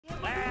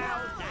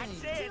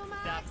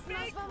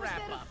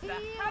The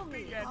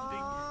happy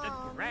ending, the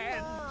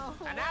grand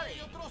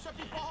finale.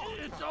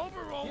 It's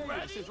over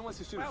already.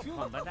 Well,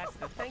 Pumbaa, that's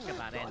the thing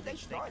about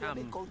endings. They come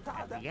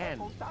at the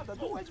end.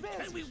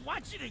 Can we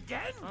watch it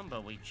again?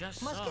 Pumbaa, we just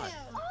saw it.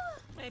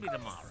 Maybe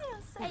tomorrow.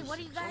 Hey, what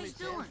are you guys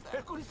doing?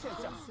 You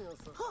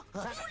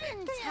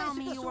didn't tell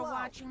me you were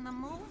watching the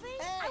movie.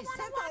 I want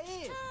to watch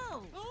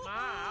too.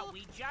 Ma,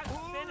 we just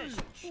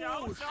finished. Show's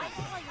over.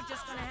 Well, you're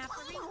just gonna have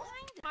to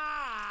rewind it.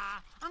 Ma!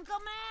 Uncle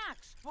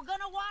Max, we're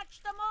gonna watch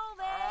the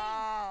movie.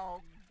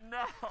 Oh,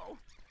 no.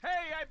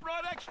 Hey, I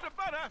brought extra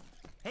butter.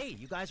 Hey,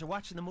 you guys are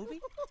watching the movie?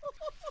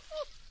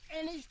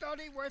 Any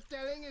story worth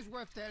telling is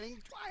worth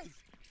telling twice.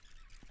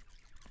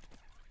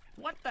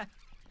 What the?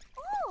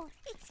 Oh,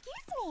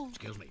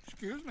 excuse me.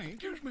 Excuse me.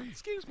 Excuse me. Excuse me.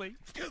 Excuse me.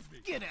 Excuse me.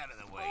 Get out of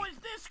the way. Who is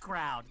this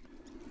crowd?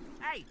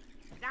 Hey,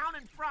 down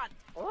in front.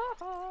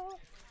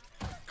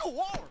 Go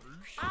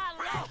orange.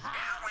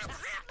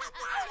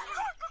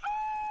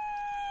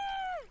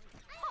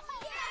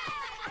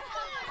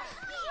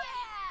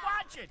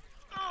 Watch it.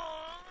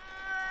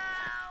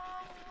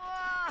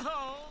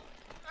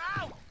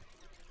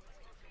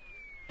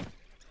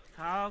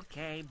 Ow.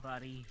 Okay,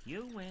 buddy,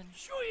 you win.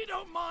 Sure you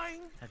don't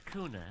mind?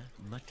 Hakuna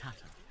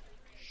Matata.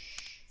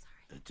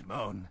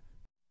 Timon,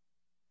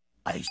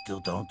 I still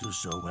don't do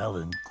so well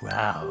in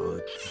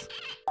crowds.